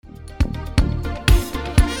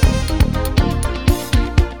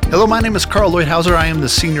Hello, my name is Carl Lloyd Hauser. I am the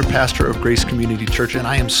senior pastor of Grace Community Church, and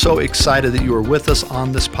I am so excited that you are with us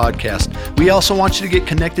on this podcast. We also want you to get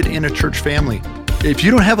connected in a church family. If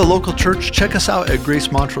you don't have a local church, check us out at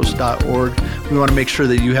gracemontrose.org. We want to make sure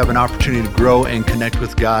that you have an opportunity to grow and connect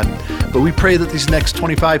with God. But we pray that these next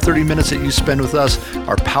 25, 30 minutes that you spend with us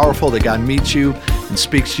are powerful, that God meets you and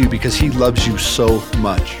speaks to you because He loves you so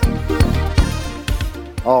much.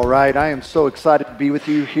 All right, I am so excited to be with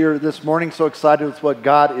you here this morning, so excited with what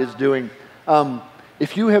God is doing.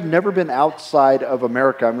 If you have never been outside of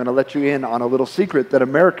America, I'm going to let you in on a little secret that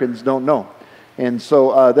Americans don't know. And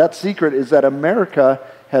so that secret is that America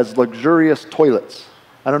has luxurious toilets.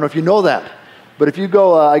 I don't know if you know that, but if you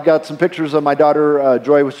go, I got some pictures of my daughter,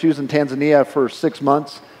 Joy, she was in Tanzania for 6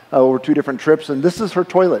 months over 2 different trips, and this is her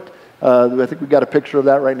toilet. I think we got a picture of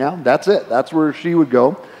that right now. That's it. That's where she would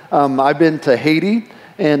go. I've been to Haiti.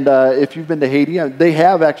 And if you've been to Haiti, they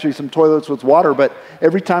have actually some toilets with water, but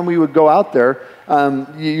every time we would go out there,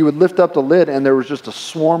 you would lift up the lid and there was just a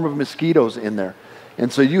swarm of mosquitoes in there.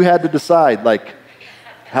 And so you had to decide, like,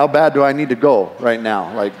 how bad do I need to go right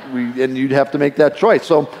now? And you'd have to make that choice.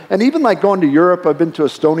 So, and even like going to Europe, I've been to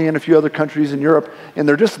Estonia and a few other countries in Europe, and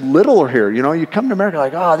they're just little here. You know, you come to America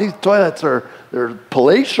like, these toilets they're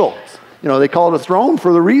palatial. You know, they call it a throne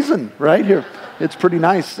for the reason, right here. It's pretty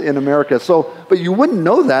nice in America. So, but you wouldn't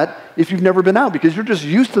know that if you've never been out because you're just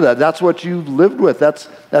used to that. That's what you've lived with.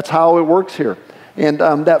 That's how it works here. And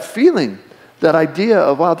that feeling, that idea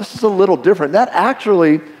of, wow, this is a little different, that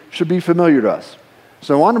actually should be familiar to us.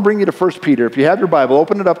 So I want to bring you to 1 Peter. If you have your Bible,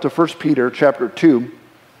 open it up to 1 Peter chapter 2.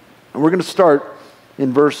 And we're going to start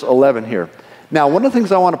in verse 11 here. Now, one of the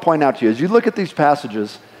things I want to point out to you, as you look at these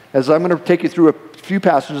passages, as I'm going to take you through a few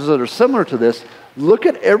passages that are similar to this, look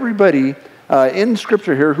at everybody in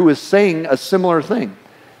Scripture here who is saying a similar thing.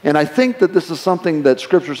 And I think that this is something that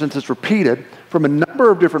Scripture, since it's repeated from a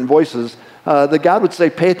number of different voices, that God would say,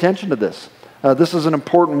 pay attention to this. This is an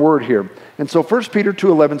important word here. And so 1 Peter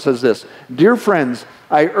 2:11 says this, "Dear friends,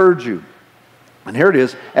 I urge you," and here it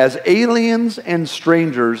is, "as aliens and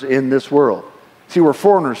strangers in this world." See, we're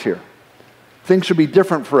foreigners here. Things should be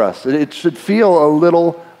different for us. It should feel a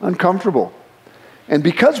little uncomfortable. And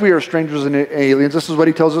because we are strangers and aliens, this is what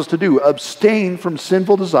he tells us to do. Abstain from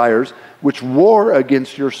sinful desires which war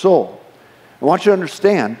against your soul. I want you to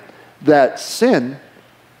understand that sin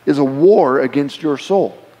is a war against your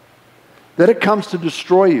soul. That it comes to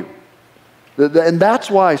destroy you. And that's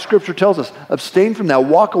why Scripture tells us, abstain from that,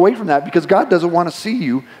 walk away from that, because God doesn't want to see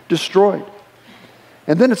you destroyed.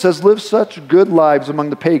 And then it says, live such good lives among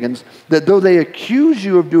the pagans that though they accuse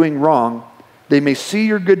you of doing wrong, they may see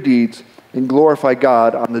your good deeds and glorify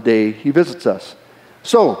God on the day He visits us.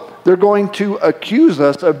 So, they're going to accuse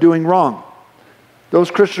us of doing wrong. Those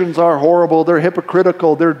Christians are horrible, they're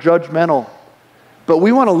hypocritical, they're judgmental. But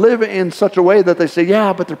we want to live in such a way that they say,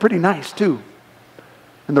 yeah, but they're pretty nice too.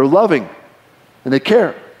 And they're loving, and they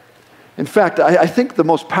care. In fact, I think the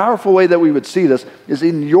most powerful way that we would see this is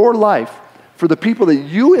in your life, for the people that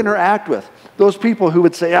you interact with. Those people who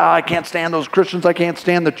would say, I can't stand those Christians, I can't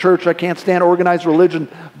stand the church, I can't stand organized religion,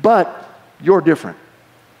 but you're different.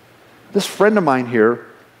 This friend of mine here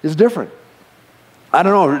is different. I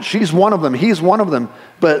don't know, she's one of them, he's one of them,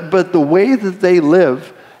 but the way that they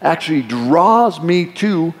live actually draws me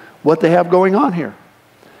to what they have going on here.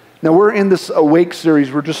 Now, we're in this Awake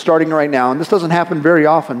series, we're just starting right now, and this doesn't happen very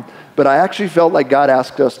often, but I actually felt like God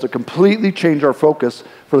asked us to completely change our focus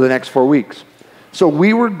for the next 4 weeks. So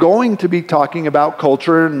we were going to be talking about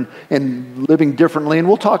culture and living differently, and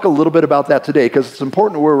we'll talk a little bit about that today because it's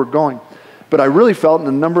important to where we're going. But I really felt, and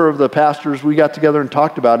a number of the pastors we got together and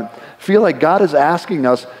talked about it, feel like God is asking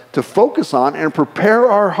us to focus on and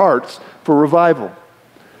prepare our hearts for revival.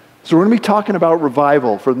 So we're going to be talking about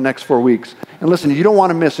revival for the next 4 weeks. And listen, you don't want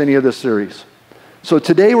to miss any of this series. So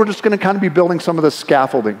today we're just going to kind of be building some of the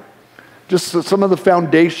scaffolding, just some of the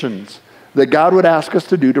foundations that God would ask us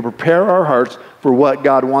to do to prepare our hearts for what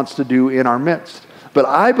God wants to do in our midst. But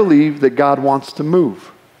I believe that God wants to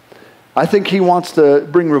move. I think He wants to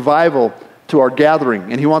bring revival to our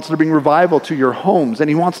gathering, and He wants to bring revival to your homes, and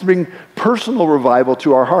He wants to bring personal revival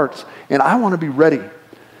to our hearts. And I want to be ready.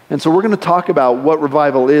 And so we're going to talk about what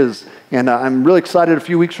revival is. And I'm really excited. A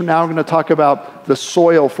few weeks from now, we're going to talk about the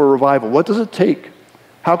soil for revival. What does it take?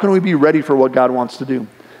 How can we be ready for what God wants to do?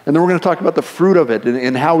 And then we're going to talk about the fruit of it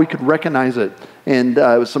and how we could recognize it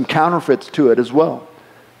and some counterfeits to it as well.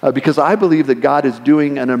 Because I believe that God is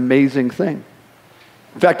doing an amazing thing.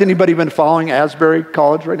 In fact, anybody been following Asbury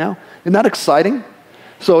College right now? Isn't that exciting?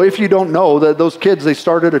 So if you don't know, that those kids, they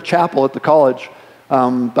started a chapel at the college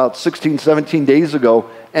about 16, 17 days ago,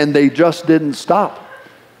 and they just didn't stop.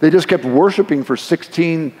 They just kept worshiping for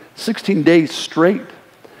 16 days straight.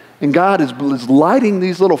 And God is lighting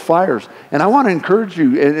these little fires. And I want to encourage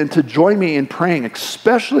you and to join me in praying,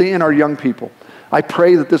 especially in our young people. I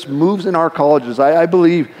pray that this moves in our colleges. I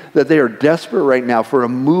believe that they are desperate right now for a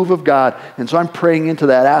move of God. And so I'm praying into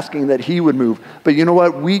that, asking that He would move. But you know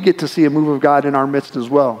what? We get to see a move of God in our midst as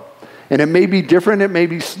well. And it may be different, it may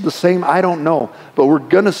be the same, I don't know. But we're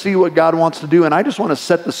going to see what God wants to do. And I just want to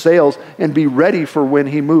set the sails and be ready for when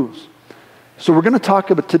He moves. So we're going to talk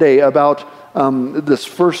today about this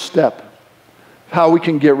first step, how we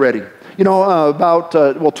can get ready. You know, about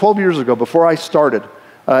 12 years ago, before I started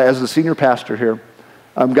as the senior pastor here,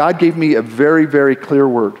 God gave me a very, very clear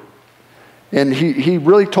word. And he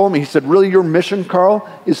really told me, he said, really your mission, Carl,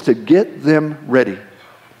 is to get them ready.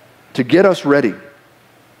 To get us ready.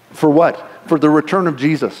 For what? For the return of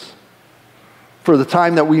Jesus. For the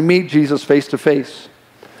time that we meet Jesus face to face.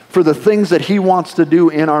 For the things that He wants to do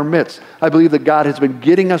in our midst. I believe that God has been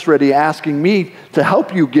getting us ready, asking me to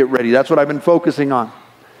help you get ready. That's what I've been focusing on.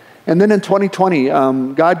 And then in 2020,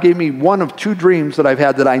 God gave me one of two dreams that I've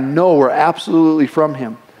had that I know were absolutely from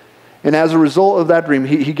Him. And as a result of that dream,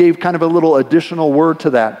 He gave kind of a little additional word to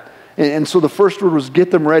that. And so the first word was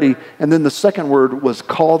get them ready, and then the second word was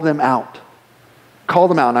call them out. Call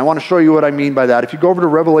them out. And I want to show you what I mean by that. If you go over to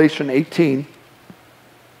Revelation 18,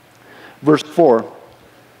 verse 4.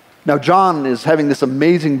 Now John is having this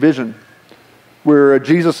amazing vision where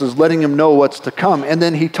Jesus is letting him know what's to come. And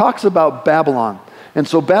then he talks about Babylon. And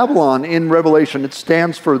so Babylon in Revelation, it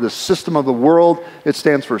stands for the system of the world. It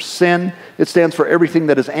stands for sin. It stands for everything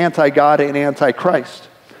that is anti-God and anti-Christ.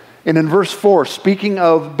 And in verse 4, speaking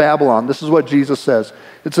of Babylon, this is what Jesus says.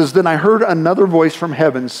 It says, then I heard another voice from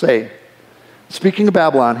heaven say, speaking of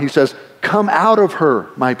Babylon, He says, come out of her,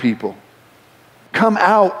 my people. Come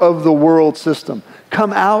out of the world system.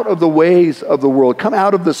 Come out of the ways of the world. Come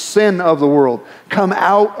out of the sin of the world. Come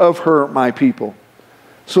out of her, my people,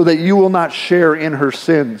 so that you will not share in her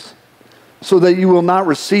sins, so that you will not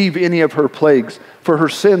receive any of her plagues. For her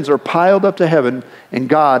sins are piled up to heaven, and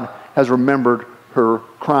God has remembered her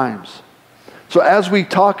crimes. So as we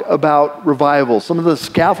talk about revival, some of the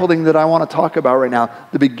scaffolding that I want to talk about right now,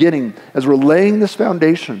 the beginning, as we're laying this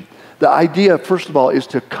foundation, the idea, first of all, is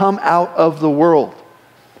to come out of the world.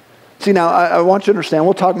 See, now, I want you to understand,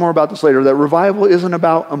 we'll talk more about this later, that revival isn't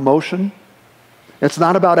about emotion. It's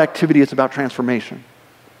not about activity, it's about transformation.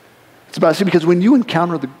 It's about, see, because when you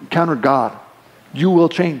encounter God, you will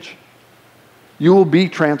change. You will be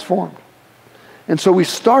transformed. And so we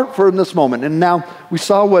start from this moment. And now, we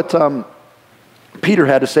saw what Peter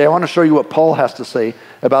had to say. I want to show you what Paul has to say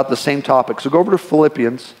about the same topic. So go over to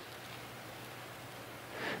Philippians.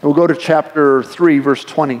 And we'll go to chapter 3, verse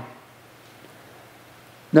 20.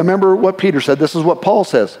 Now remember what Peter said. This is what Paul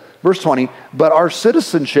says. Verse 20, but our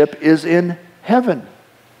citizenship is in heaven.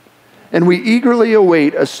 And we eagerly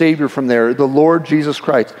await a Savior from there, the Lord Jesus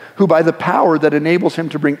Christ, who by the power that enables Him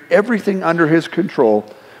to bring everything under His control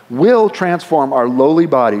will transform our lowly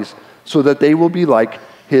bodies so that they will be like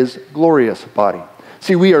His glorious body.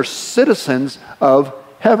 See, we are citizens of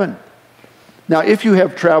heaven. Now, if you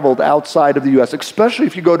have traveled outside of the U.S., especially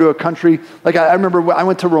if you go to a country, like I remember I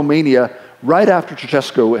went to Romania right after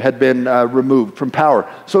Ceausescu had been removed from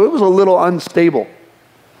power. So it was a little unstable.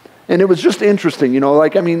 And it was just interesting, you know,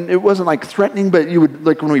 like, I mean, it wasn't like threatening, but you would,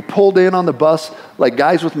 like when we pulled in on the bus, like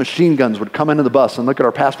guys with machine guns would come into the bus and look at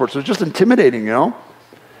our passports. It was just intimidating, you know?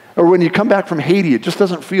 Or when you come back from Haiti, it just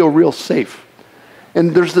doesn't feel real safe.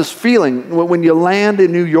 And there's this feeling, when you land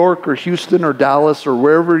in New York or Houston or Dallas or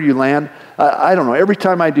wherever you land, I don't know, every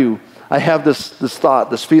time I do, I have this thought,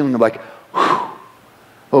 this feeling of like, whew,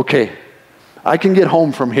 okay, I can get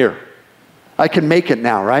home from here. I can make it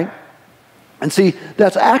now, right? And see,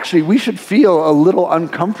 that's actually, we should feel a little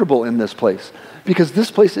uncomfortable in this place because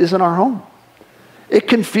this place isn't our home. It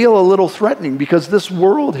can feel a little threatening because this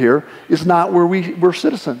world here is not where we're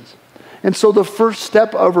citizens. And so the first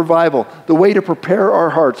step of revival, the way to prepare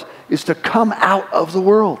our hearts, is to come out of the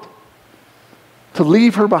world. To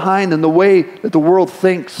leave her behind in the way that the world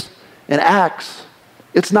thinks and acts.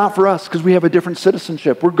 It's not for us because we have a different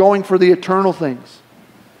citizenship. We're going for the eternal things.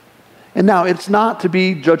 And now, it's not to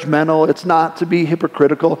be judgmental. It's not to be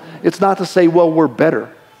hypocritical. It's not to say, well, we're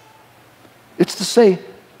better. It's to say,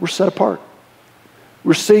 we're set apart.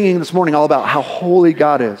 We're singing this morning all about how holy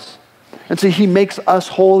God is. And see, He makes us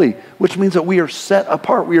holy, which means that we are set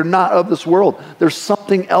apart. We are not of this world. There's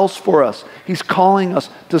something else for us. He's calling us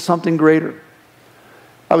to something greater.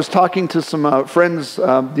 I was talking to some friends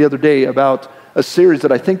the other day about a series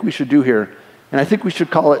that I think we should do here. And I think we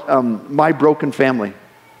should call it My Broken Family.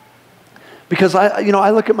 Because I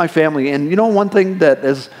look at my family, and one thing that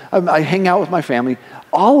as I hang out with my family,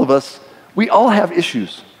 all of us, we all have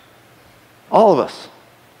issues. All of us.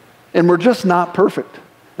 And we're just not perfect.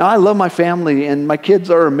 Now, I love my family, and my kids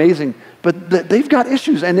are amazing, but they've got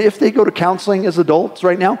issues. And if they go to counseling as adults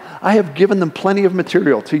right now, I have given them plenty of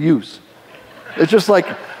material to use. It's just like,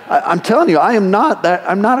 I'm telling you, I'm not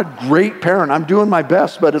a great parent. I'm doing my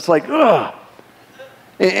best, but it's like, ugh.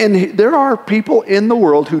 And there are people in the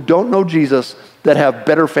world who don't know Jesus that have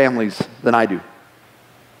better families than I do.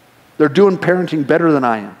 They're doing parenting better than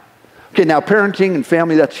I am. Okay, now parenting and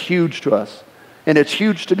family, that's huge to us. And it's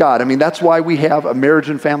huge to God. I mean, that's why we have a marriage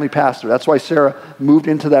and family pastor. That's why Sarah moved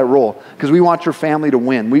into that role. Because we want your family to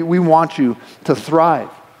win. We want you to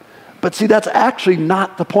thrive. But see, that's actually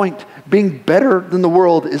not the point. Being better than the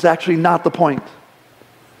world is actually not the point.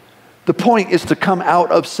 The point is to come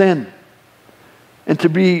out of sin and to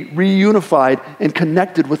be reunified and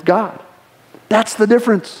connected with God. That's the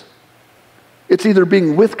difference. It's either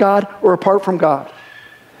being with God or apart from God.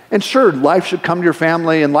 And sure, life should come to your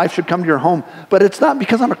family and life should come to your home, but it's not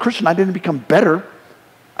because I'm a Christian I didn't become better.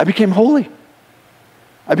 I became holy.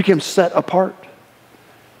 I became set apart.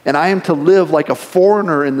 And I am to live like a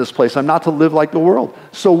foreigner in this place. I'm not to live like the world.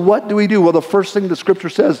 So what do we do? Well, the first thing the scripture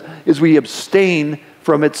says is we abstain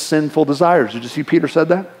from its sinful desires. Did you see Peter said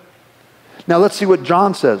that? Now let's see what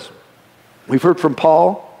John says. We've heard from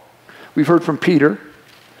Paul. We've heard from Peter.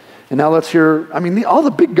 And now let's hear, all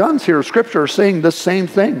the big guns here of Scripture are saying the same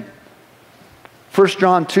thing. 1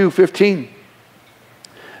 John 2:15.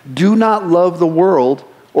 Do not love the world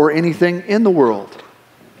or anything in the world.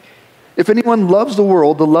 If anyone loves the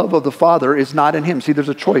world, the love of the Father is not in him. See, there's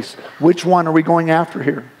a choice. Which one are we going after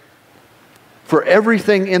here? For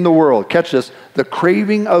everything in the world, catch this, the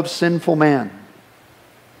craving of sinful man,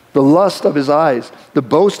 the lust of his eyes, the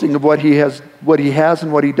boasting of what he has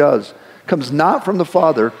and what he does, comes not from the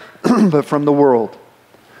Father, but from the world.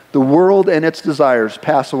 The world and its desires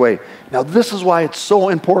pass away. Now, this is why it's so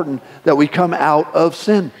important that we come out of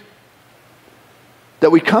sin.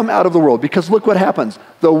 That we come out of the world. Because look what happens.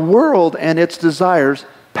 The world and its desires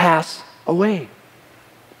pass away.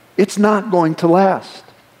 It's not going to last.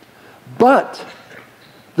 But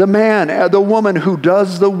the man, the woman who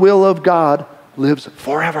does the will of God lives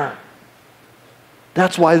forever.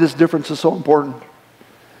 That's why this difference is so important.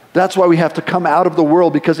 That's why we have to come out of the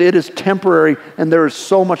world, because it is temporary and there is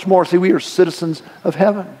so much more. See, we are citizens of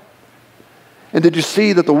heaven. And did you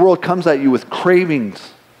see that the world comes at you with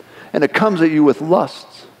cravings and it comes at you with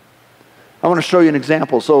lusts? I want to show you an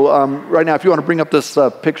example. So right now, if you want to bring up this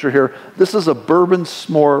picture here, this is a bourbon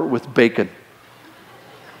s'more with bacon.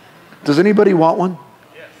 Does anybody want one?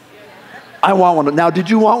 Yes. I want one. Now, did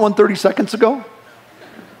you want one 30 seconds ago?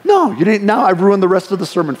 No, you didn't. Now I've ruined the rest of the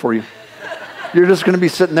sermon for you. You're just going to be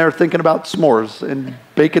sitting there thinking about s'mores and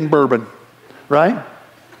bacon bourbon, right?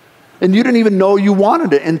 And you didn't even know you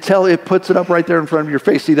wanted it until it puts it up right there in front of your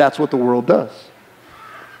face. See, that's what the world does.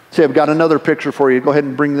 See, I've got another picture for you. Go ahead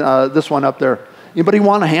and bring this one up there. Anybody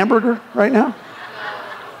want a hamburger right now?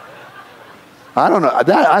 I don't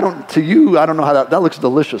know. To you, I don't know how that looks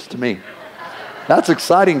delicious to me. That's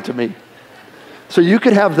exciting to me. So you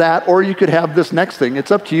could have that, or you could have this next thing.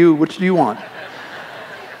 It's up to you. Which do you want?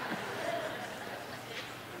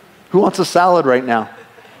 Who wants a salad right now?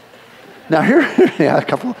 Now here, yeah, a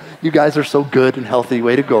couple. You guys are so good and healthy.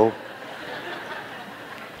 Way to go.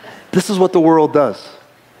 This is what the world does.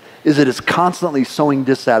 Is it is constantly sowing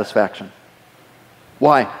dissatisfaction.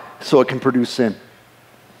 Why? So it can produce sin.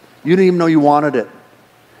 You didn't even know you wanted it.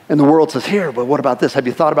 And the world says, here, but what about this? Have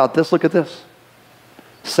you thought about this? Look at this.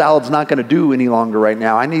 Salad's not going to do any longer right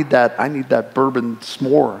now. I need that bourbon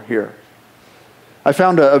s'more here. I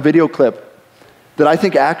found a video clip that I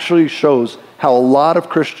think actually shows how a lot of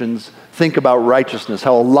Christians think about righteousness,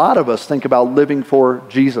 how a lot of us think about living for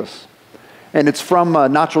Jesus. And it's from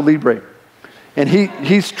Nacho Libre. And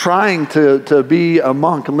he's trying to be a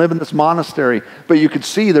monk and live in this monastery, but you could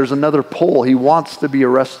see there's another pole. He wants to be a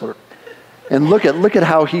wrestler. And look at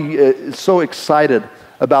how he is so excited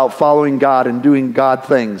about following God and doing God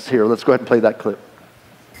things. Here, let's go ahead and play that clip.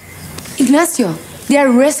 Ignacio, they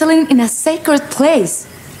are wrestling in a sacred place.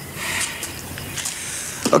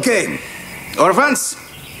 Okay, orphans,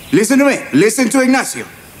 listen to me. Listen to Ignacio.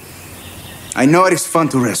 I know it is fun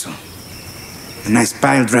to wrestle. A nice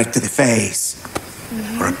pile drive to the face,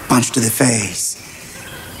 or a punch to the face.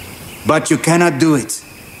 But you cannot do it,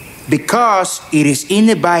 because it is in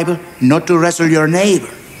the Bible not to wrestle your neighbor.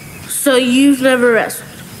 So you've never wrestled?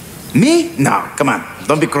 Me? No, come on,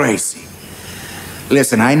 don't be crazy.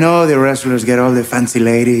 Listen, I know the wrestlers get all the fancy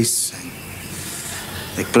ladies, and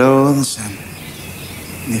the clothes, and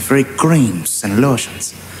the free creams and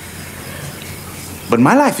lotions. But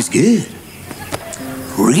my life is good.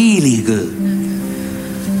 Really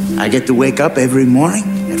good. I get to wake up every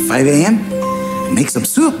morning at 5 a.m. and make some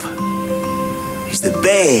soup. It's the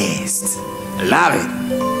best. I love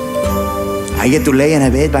it. I get to lay in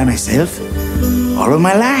a bed by myself all of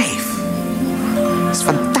my life. It's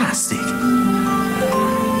fantastic.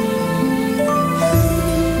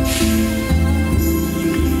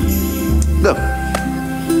 Look,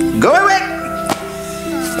 go away.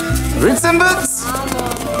 Read some books.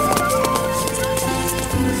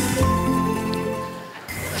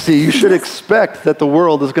 See, you should expect that the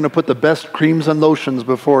world is going to put the best creams and lotions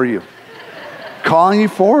before you, calling you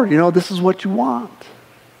forward. You know, this is what you want.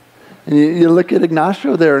 And you look at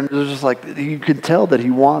Ignacio there, and it's just like, you can tell that he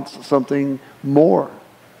wants something more.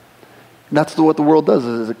 And that's what the world does,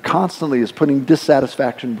 is it constantly is putting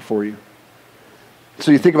dissatisfaction before you. So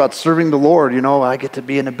you think about serving the Lord, you know, I get to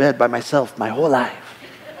be in a bed by myself my whole life.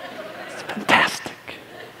 It's fantastic.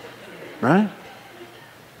 Right?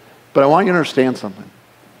 But I want you to understand something.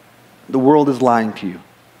 The world is lying to you.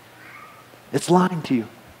 It's lying to you.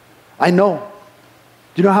 I know.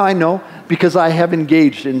 Do you know how I know? Because I have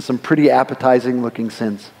engaged in some pretty appetizing looking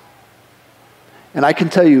sins. And I can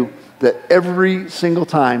tell you that every single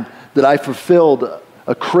time that I fulfilled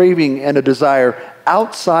a craving and a desire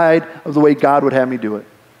outside of the way God would have me do it,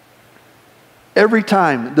 every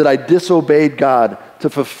time that I disobeyed God to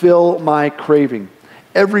fulfill my craving,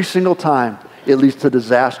 every single time it leads to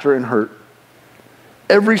disaster and hurt.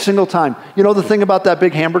 Every single time. You know the thing about that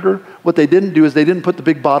big hamburger? What they didn't do is they didn't put the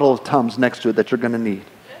big bottle of Tums next to it that you're going to need.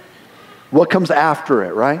 What comes after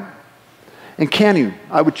it, right? And can you,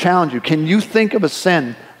 I would challenge you, can you think of a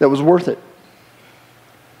sin that was worth it?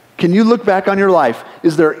 Can you look back on your life?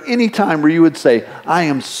 Is there any time where you would say, I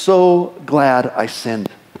am so glad I sinned?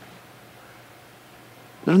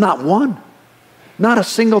 There's not one. Not a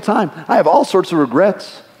single time. I have all sorts of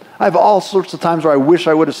regrets. I have all sorts of times where I wish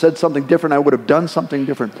I would have said something different, I would have done something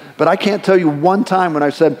different. But I can't tell you one time when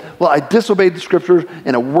I said, well, I disobeyed the scriptures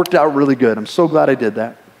and it worked out really good. I'm so glad I did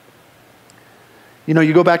that. You know,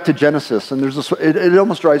 you go back to Genesis and there's this, it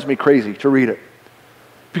almost drives me crazy to read it.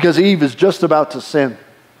 Because Eve is just about to sin.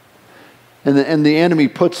 And the enemy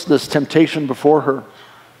puts this temptation before her.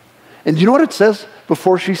 And do you know what it says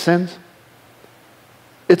before she sins?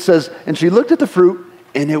 It says, and she looked at the fruit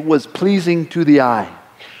and it was pleasing to the eye.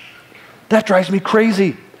 That drives me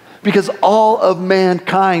crazy because all of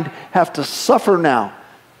mankind have to suffer now.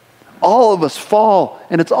 All of us fall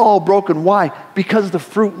and it's all broken. Why? Because the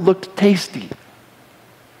fruit looked tasty.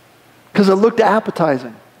 Because it looked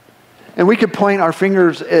appetizing. And we could point our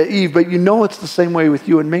fingers at Eve, but you know it's the same way with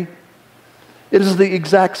you and me. It is the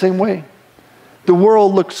exact same way. The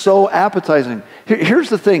world looks so appetizing. Here's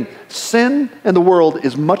the thing. Sin and the world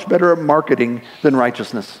is much better at marketing than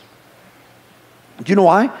righteousness. Do you know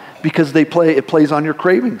why? Because it plays on your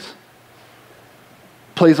cravings.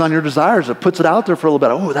 Plays on your desires. It puts it out there for a little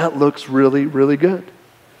bit. Oh, that looks really, really good.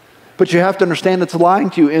 But you have to understand it's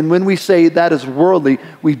lying to you. And when we say that is worldly,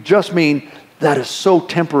 we just mean that is so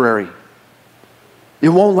temporary. It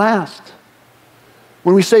won't last.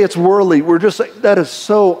 When we say it's worldly, we're just saying that is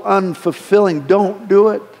so unfulfilling. Don't do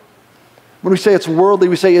it. When we say it's worldly,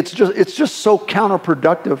 we say it's just so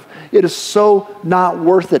counterproductive. It is so not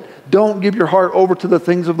worth it. Don't give your heart over to the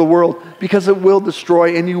things of the world because it will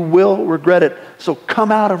destroy and you will regret it. So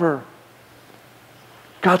come out of her.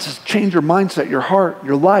 God says, change your mindset, your heart,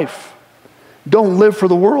 your life. Don't live for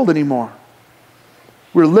the world anymore.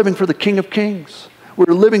 We're living for the King of Kings.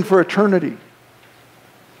 We're living for eternity.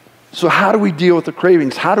 So how do we deal with the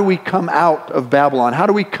cravings? How do we come out of Babylon? How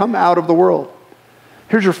do we come out of the world?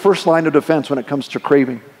 Here's your first line of defense when it comes to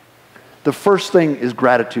craving. The first thing is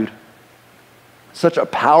gratitude. Such a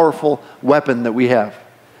powerful weapon that we have.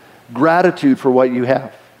 Gratitude for what you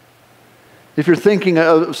have. If you're thinking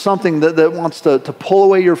of something that wants to pull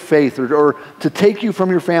away your faith or to take you from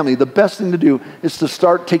your family, the best thing to do is to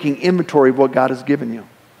start taking inventory of what God has given you.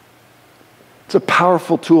 It's a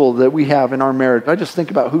powerful tool that we have in our marriage. I just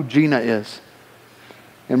think about who Gina is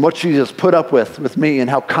and what she has put up with me and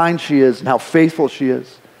how kind she is and how faithful she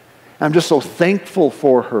is. And I'm just so thankful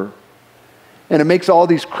for her. And it makes all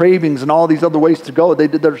these cravings and all these other ways to go,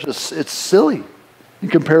 it's silly in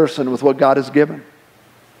comparison with what God has given.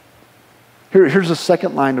 Here's the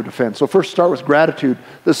second line of defense. So first start with gratitude.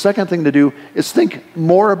 The second thing to do is think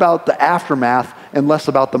more about the aftermath and less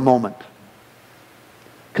about the moment.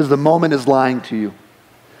 Because the moment is lying to you.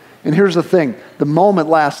 And here's the thing. The moment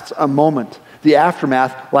lasts a moment. The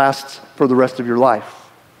aftermath lasts for the rest of your life.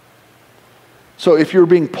 So if you're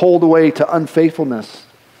being pulled away to unfaithfulness,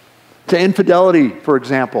 To infidelity, for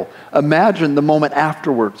example, imagine the moment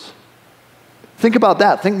afterwards. Think about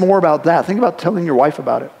that. Think more about that. Think about telling your wife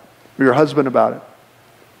about it or your husband about it.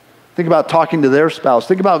 Think about talking to their spouse.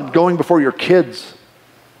 Think about going before your kids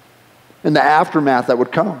and the aftermath that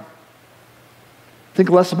would come. Think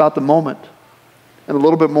less about the moment and a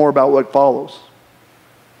little bit more about what follows.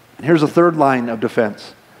 And here's a third line of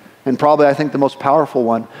defense, and probably I think the most powerful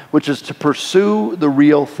one, which is to pursue the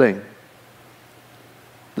real thing.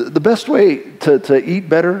 The best way to eat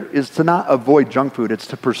better is to not avoid junk food. It's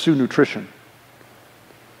to pursue nutrition.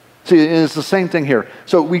 See, it's the same thing here.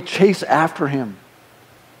 So we chase after him.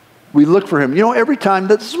 We look for him. You know, every time,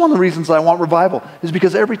 this is one of the reasons I want revival, is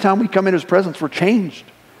because every time we come in his presence, we're changed.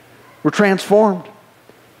 We're transformed.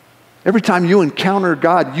 Every time you encounter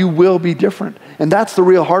God, you will be different. And that's the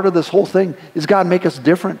real heart of this whole thing, is God make us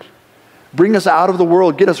different. Bring us out of the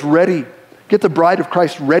world. Get us ready. Get the bride of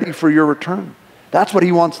Christ ready for your return. That's what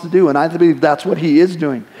he wants to do, and I believe that's what he is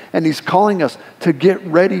doing. And he's calling us to get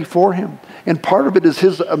ready for him. And part of it is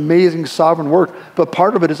his amazing sovereign work, but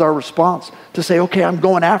part of it is our response to say, okay, I'm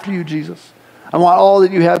going after you, Jesus. I want all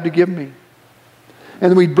that you have to give me.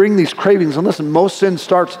 And then we bring these cravings, and listen, most sin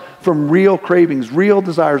starts from real cravings, real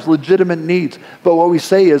desires, legitimate needs. But what we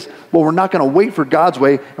say is, well, we're not going to wait for God's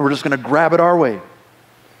way, and we're just going to grab it our way.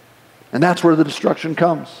 And that's where the destruction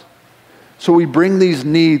comes. So we bring these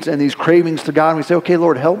needs and these cravings to God, and we say, okay,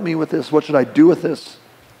 Lord, help me with this. What should I do with this?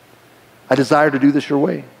 I desire to do this your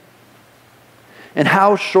way. And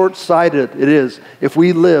how short-sighted it is if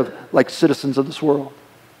we live like citizens of this world.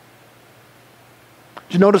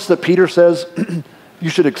 Did you notice that Peter says you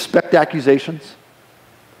should expect accusations?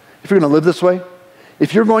 If you're going to live this way,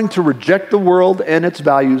 if you're going to reject the world and its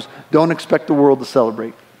values, don't expect the world to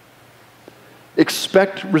celebrate.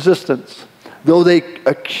 Expect resistance. Though they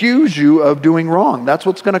accuse you of doing wrong, that's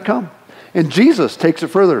what's going to come. And Jesus takes it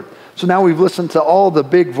further. So now we've listened to all the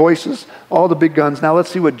big voices, all the big guns. Now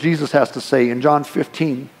let's see what Jesus has to say in John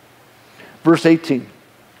 15, verse 18.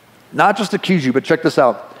 Not just accuse you, but check this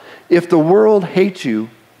out. If the world hates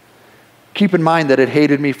you, keep in mind that it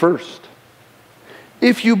hated me first.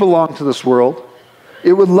 If you belong to this world,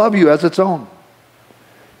 it would love you as its own.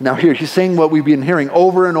 Now here, he's saying what we've been hearing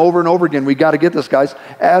over and over and over again. We got to get this, guys.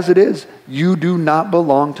 As it is, you do not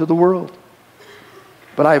belong to the world.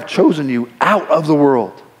 But I have chosen you out of the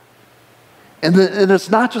world. And it's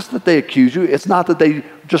not just that they accuse you. It's not that they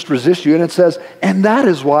just resist you. And it says, and that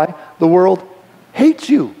is why the world hates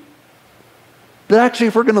you. That actually,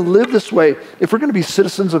 if we're going to live this way, if we're going to be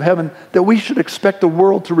citizens of heaven, that we should expect the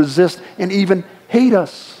world to resist and even hate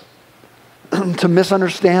us, to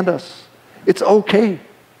misunderstand us. It's okay.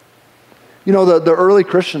 You know, the early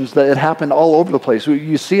Christians, that it happened all over the place.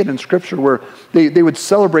 You see it in Scripture where they would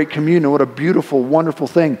celebrate communion. What a beautiful, wonderful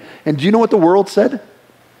thing. And do you know what the world said?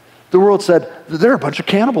 The world said, they're a bunch of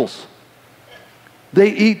cannibals.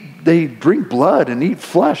 They drink blood and eat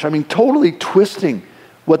flesh. I mean, totally twisting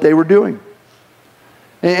what they were doing.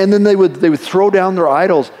 And then they would throw down their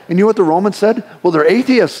idols. And you know what the Romans said? Well, they're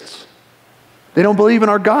atheists. They don't believe in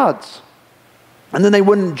our gods. And then they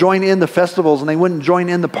wouldn't join in the festivals, and they wouldn't join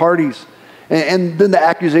in the parties. And then the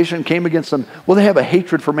accusation came against them. Well, they have a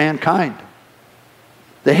hatred for mankind.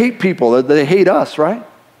 They hate people. They hate us, right?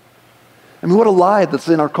 I mean, what a lie that's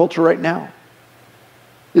in our culture right now.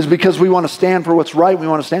 Is because we want to stand for what's right. We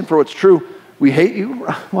want to stand for what's true. We hate you?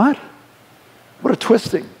 What? What a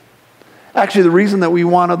twisting. Actually, the reason that we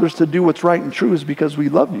want others to do what's right and true is because we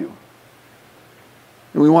love you.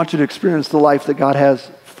 And we want you to experience the life that God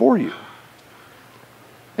has for you.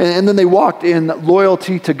 And then they walked in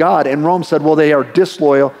loyalty to God. And Rome said, well, they are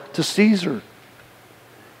disloyal to Caesar.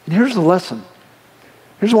 And here's the lesson.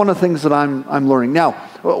 Here's one of the things that I'm learning. Now,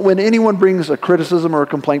 when anyone brings a criticism or a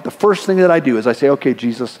complaint, the first thing that I do is I say, okay,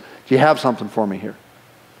 Jesus, do you have something for me here?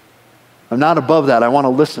 I'm not above that. I want to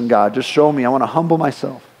listen, God. Just show me. I want to humble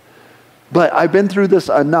myself. But I've been through this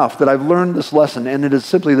enough that I've learned this lesson, and it is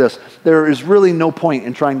simply this. There is really no point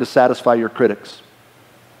in trying to satisfy your critics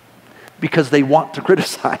because they want to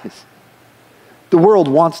criticize. The world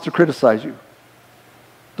wants to criticize you.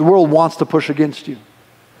 The world wants to push against you.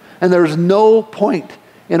 And there's no point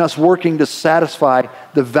in us working to satisfy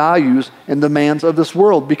the values and demands of this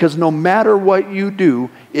world because no matter what you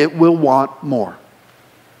do, it will want more.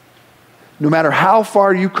 No matter how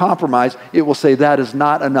far you compromise, it will say that is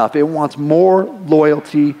not enough. It wants more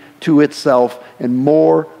loyalty to itself and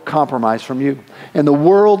more compromise from you. And the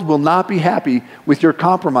world will not be happy with your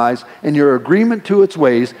compromise and your agreement to its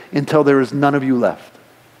ways until there is none of you left.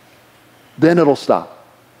 Then it'll stop.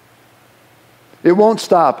 It won't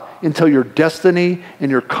stop until your destiny and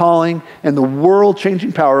your calling and the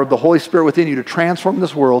world-changing power of the Holy Spirit within you to transform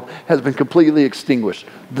this world has been completely extinguished.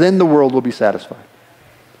 Then the world will be satisfied.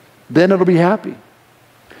 Then it'll be happy.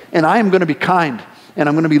 And I am going to be kind, and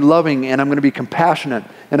I'm going to be loving, and I'm going to be compassionate,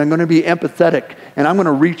 and I'm going to be empathetic, and I'm going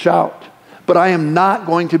to reach out. But I am not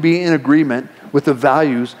going to be in agreement with the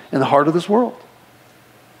values and the heart of this world.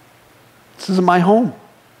 This isn't my home.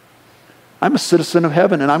 I'm a citizen of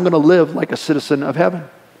heaven, and I'm going to live like a citizen of heaven.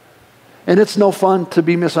 And it's no fun to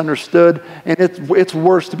be misunderstood, and it's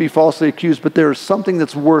worse to be falsely accused, but there is something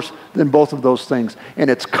that's worse than both of those things, and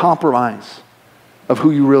it's compromise of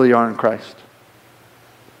who you really are in Christ.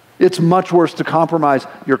 It's much worse to compromise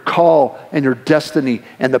your call and your destiny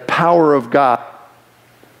and the power of God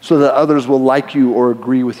so that others will like you or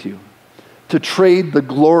agree with you. To trade the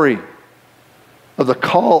glory of the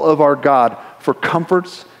call of our God for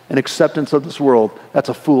comforts and acceptance of this world, that's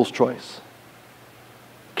a fool's choice.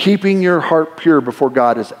 Keeping your heart pure before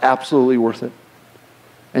God is absolutely worth it.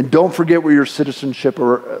 And don't forget where your citizenship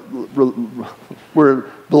where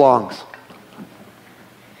it belongs.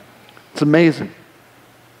 It's amazing.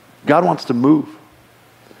 God wants to move.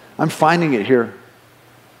 I'm finding it here.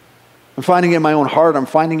 I'm finding it in my own heart. I'm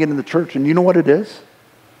finding it in the church. And you know what it is?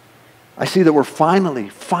 I see that we're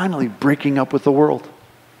finally breaking up with the world.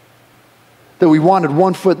 That we wanted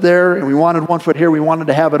one foot there and we wanted one foot here. We wanted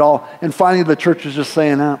to have it all. And finally the church is just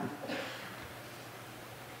saying that.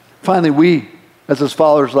 Finally we, as his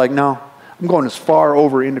followers, are like, no, I'm going as far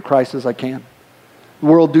over into Christ as I can. The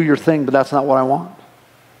world, do your thing, but that's not what I want.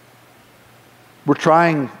 We're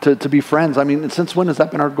trying to be friends. I mean, since when has that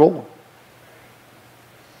been our goal?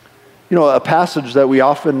 You know, a passage that we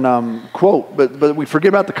often quote, but we forget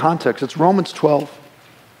about the context. It's Romans 12.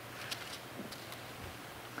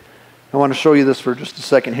 I want to show you this for just a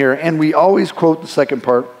second here. And we always quote the second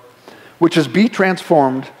part, which is be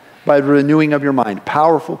transformed by the renewing of your mind.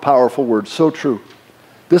 Powerful, powerful word. So true.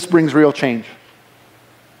 This brings real change.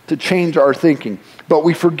 To change our thinking. But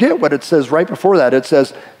we forget what it says right before that. It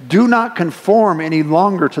says, do not conform any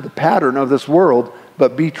longer to the pattern of this world,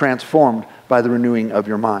 but be transformed by the renewing of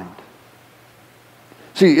your mind.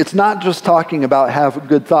 See, it's not just talking about have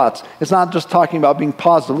good thoughts. It's not just talking about being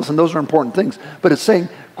positive. Listen, those are important things. But it's saying,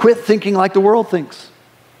 quit thinking like the world thinks.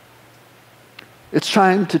 It's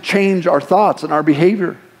time to change our thoughts and our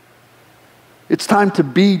behavior. It's time to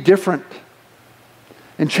be different.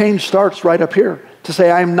 And change starts right up here. To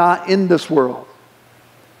say, I am not in this world.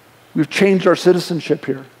 We've changed our citizenship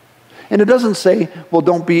here. And it doesn't say, well,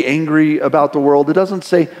 don't be angry about the world. It doesn't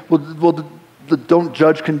say, well, don't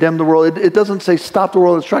judge, condemn the world. It doesn't say stop the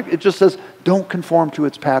world and strike. It just says don't conform to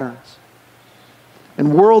its patterns.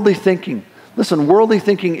 And worldly thinking, listen, worldly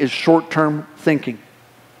thinking is short-term thinking.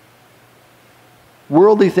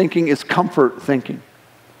 Worldly thinking is comfort thinking.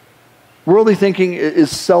 Worldly thinking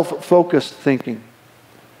is self-focused thinking.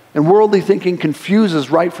 And worldly thinking confuses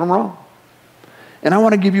right from wrong. And I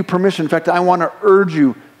want to give you permission. In fact, I want to urge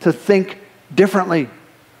you to think differently.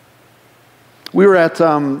 We were at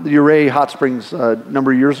the Ouray Hot Springs a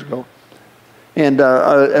number of years ago. And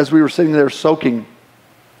as we were sitting there soaking,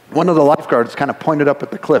 one of the lifeguards kind of pointed up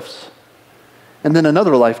at the cliffs. And then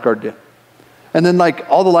another lifeguard did. And then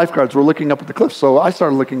all the lifeguards were looking up at the cliffs. So I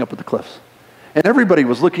started looking up at the cliffs. And everybody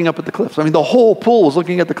was looking up at the cliffs. I mean, the whole pool was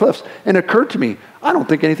looking at the cliffs. And it occurred to me, I don't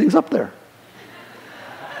think anything's up there.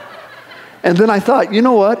 And then I thought, you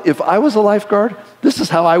know what? If I was a lifeguard, this is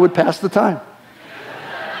how I would pass the time.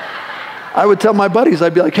 I would tell my buddies,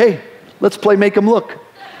 I'd be like, hey, let's play make 'em look.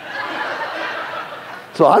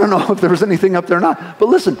 So I don't know if there was anything up there or not. But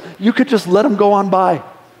listen, you could just let them go on by.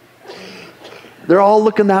 They're all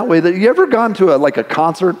looking that way. You ever gone to a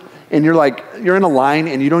concert and you're in a line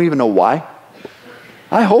and you don't even know why?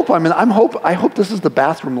 I hope this is the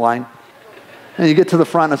bathroom line. And you get to the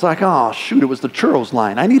front and it's like, oh, shoot, it was the churros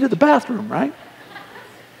line. I needed the bathroom, right?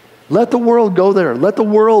 Let the world go there. Let the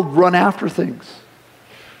world run after things.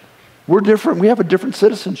 We're different. We have a different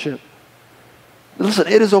citizenship. Listen,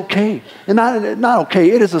 it is okay. And not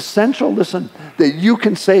okay. It is essential, listen, that you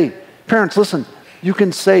can say, parents, listen, you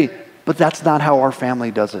can say, but that's not how our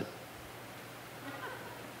family does it.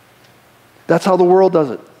 That's how the world does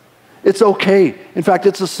it. It's okay. In fact,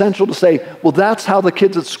 it's essential to say, well, that's how the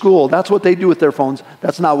kids at school, that's what they do with their phones.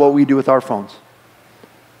 That's not what we do with our phones.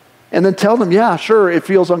 And then tell them, yeah, sure, it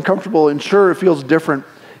feels uncomfortable, and sure, it feels different,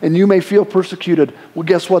 and you may feel persecuted. Well,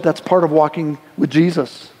 guess what? That's part of walking with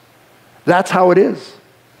Jesus. That's how it is.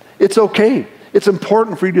 It's okay. It's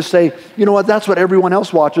important for you to say, you know what? That's what everyone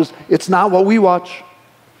else watches. It's not what we watch.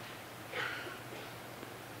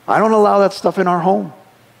 I don't allow that stuff in our home.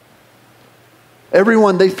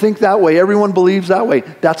 Everyone, they think that way. Everyone believes that way.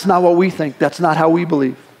 That's not what we think. That's not how we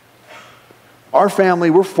believe. Our family,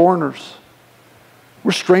 we're foreigners.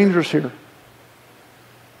 We're strangers here.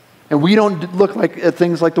 And we don't look at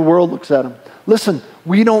things like the world looks at them. Listen,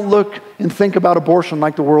 we don't look and think about abortion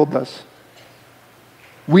like the world does.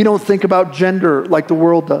 We don't think about gender like the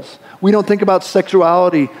world does. We don't think about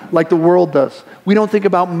sexuality like the world does. We don't think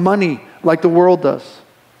about money like the world does.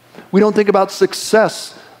 We don't think about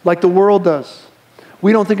success like the world does.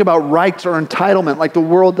 We don't think about rights or entitlement like the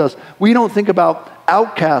world does. We don't think about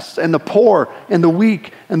outcasts and the poor and the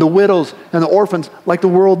weak and the widows and the orphans like the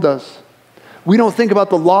world does. We don't think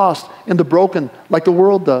about the lost and the broken like the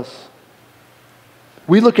world does.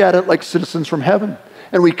 We look at it like citizens from heaven.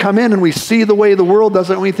 And we come in and we see the way the world does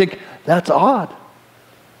it and we think, that's odd.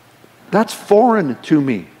 That's foreign to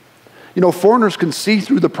me. You know, foreigners can see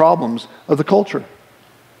through the problems of the culture.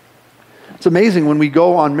 It's amazing when we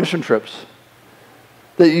go on mission trips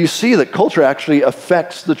that you see that culture actually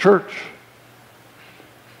affects the church.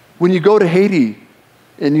 When you go to Haiti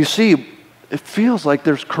and you see, it feels like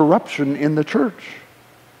there's corruption in the church.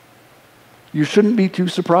 You shouldn't be too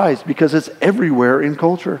surprised because it's everywhere in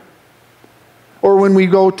culture. Or when we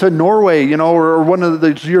go to Norway, you know, or one of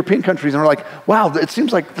the European countries, and we're like, wow, it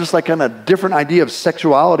seems like just like kind of different idea of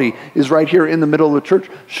sexuality is right here in the middle of the church.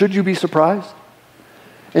 Should you be surprised?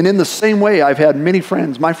 And in the same way, I've had many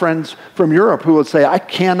friends, my friends from Europe, who would say, I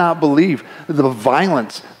cannot believe the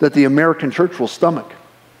violence that the American church will stomach.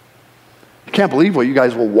 I can't believe what you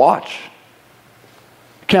guys will watch.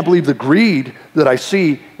 I can't believe the greed that I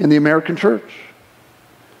see in the American church.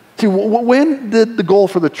 See, when did the goal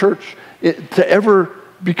for the church when did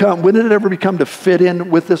it ever become to fit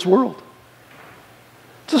in with this world?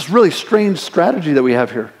 It's this really strange strategy that we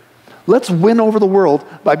have here. Let's win over the world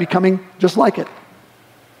by becoming just like it.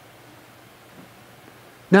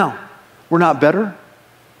 Now, we're not better,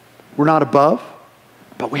 we're not above,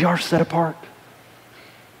 but we are set apart.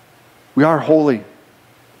 We are holy,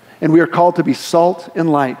 and we are called to be salt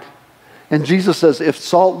and light. And Jesus says, if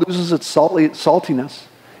salt loses its saltiness,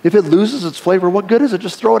 if it loses its flavor, what good is it?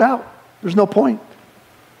 Just throw it out. There's no point.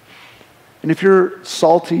 And if you're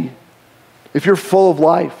salty, if you're full of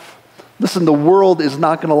life, listen, the world is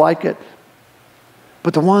not going to like it.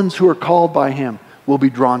 But the ones who are called by Him will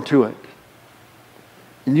be drawn to it.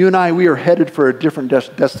 And you and I, we are headed for a different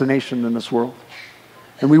destination than this world.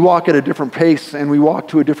 And we walk at a different pace, and we walk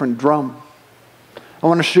to a different drum. I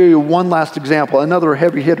want to show you one last example, another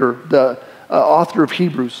heavy hitter, the author of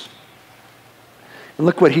Hebrews. And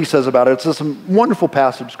look what he says about it. It's this wonderful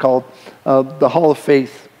passage called the Hall of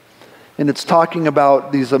Faith. And it's talking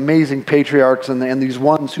about these amazing patriarchs and these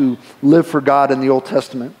ones who live for God in the Old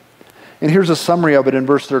Testament. And here's a summary of it in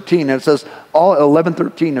verse 13. And it says,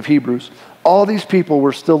 11:13 of Hebrews, all these people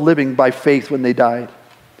were still living by faith when they died.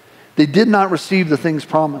 They did not receive the things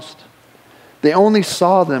promised. They only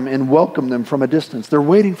saw them and welcomed them from a distance. They're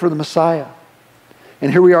waiting for the Messiah.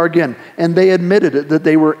 And here we are again. And they admitted it, that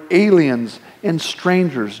they were aliens and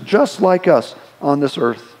strangers, just like us on this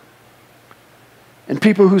earth. And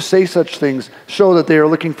people who say such things show that they are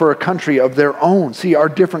looking for a country of their own. See, our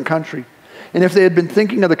different country. And if they had been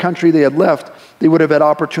thinking of the country they had left, they would have had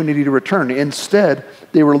opportunity to return. Instead,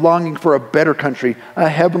 they were longing for a better country, a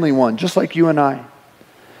heavenly one, just like you and I.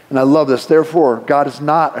 And I love this. Therefore, God is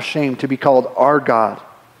not ashamed to be called our God,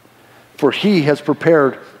 for He has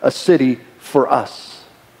prepared a city for us.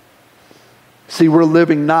 See, we're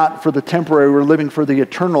living not for the temporary, we're living for the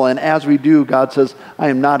eternal. And as we do, God says, I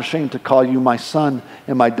am not ashamed to call you my son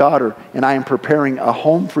and my daughter, and I am preparing a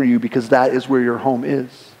home for you because that is where your home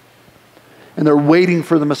is. And they're waiting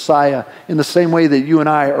for the Messiah in the same way that you and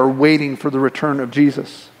I are waiting for the return of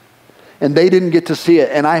Jesus. And they didn't get to see it,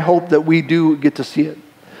 and I hope that we do get to see it.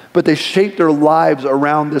 But they shaped their lives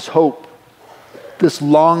around this hope, this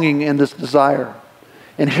longing and this desire.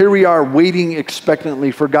 And here we are waiting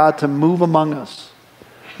expectantly for God to move among us,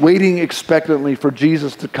 waiting expectantly for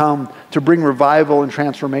Jesus to come to bring revival and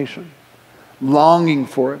transformation, longing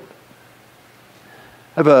for it.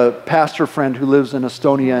 I have a pastor friend who lives in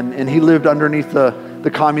Estonia, and he lived underneath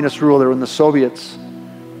the communist rule there when the Soviets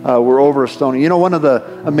were over Estonia. You know, one of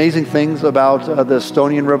the amazing things about the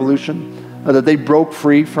Estonian Revolution, that they broke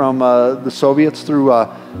free from the Soviets through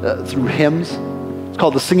hymns. It's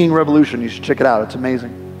called the Singing Revolution. You should check it out. It's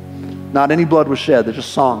amazing. Not any blood was shed. They're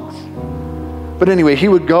just songs. But anyway, he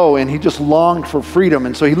would go and he just longed for freedom.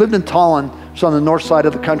 And so he lived in Tallinn, just on the north side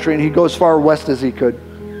of the country, and he'd go as far west as he could.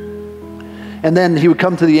 And then he would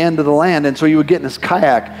come to the end of the land, and so he would get in his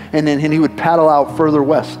kayak, and then he would paddle out further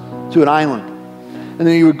west to an island. And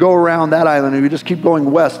then he would go around that island, and he would just keep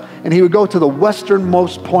going west. And he would go to the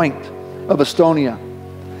westernmost point of Estonia,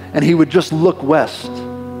 and he would just look west,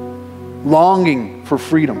 longing for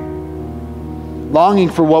freedom, longing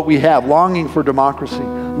for what we have, longing for democracy,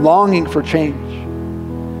 longing for change.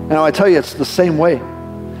 And I tell you, it's the same way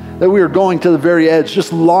that we are going to the very edge,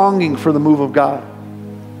 just longing for the move of God,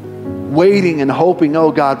 waiting and hoping,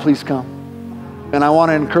 oh God, please come. And I want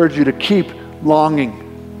to encourage you to keep longing,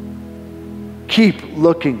 keep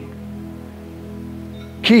looking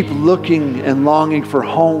and longing for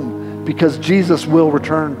home, because Jesus will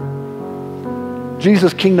return.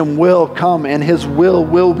 Jesus' kingdom will come, and his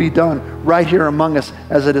will be done right here among us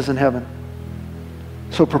as it is in heaven.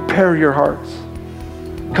 So prepare your hearts.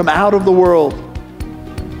 Come out of the world.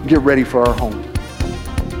 Get ready for our home.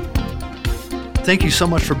 Thank you so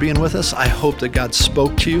much for being with us. I hope that God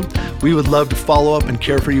spoke to you. We would love to follow up and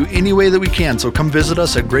care for you any way that we can. So come visit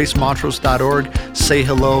us at gracemontrose.org. Say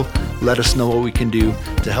hello. Let us know what we can do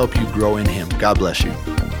to help you grow in him. God bless you.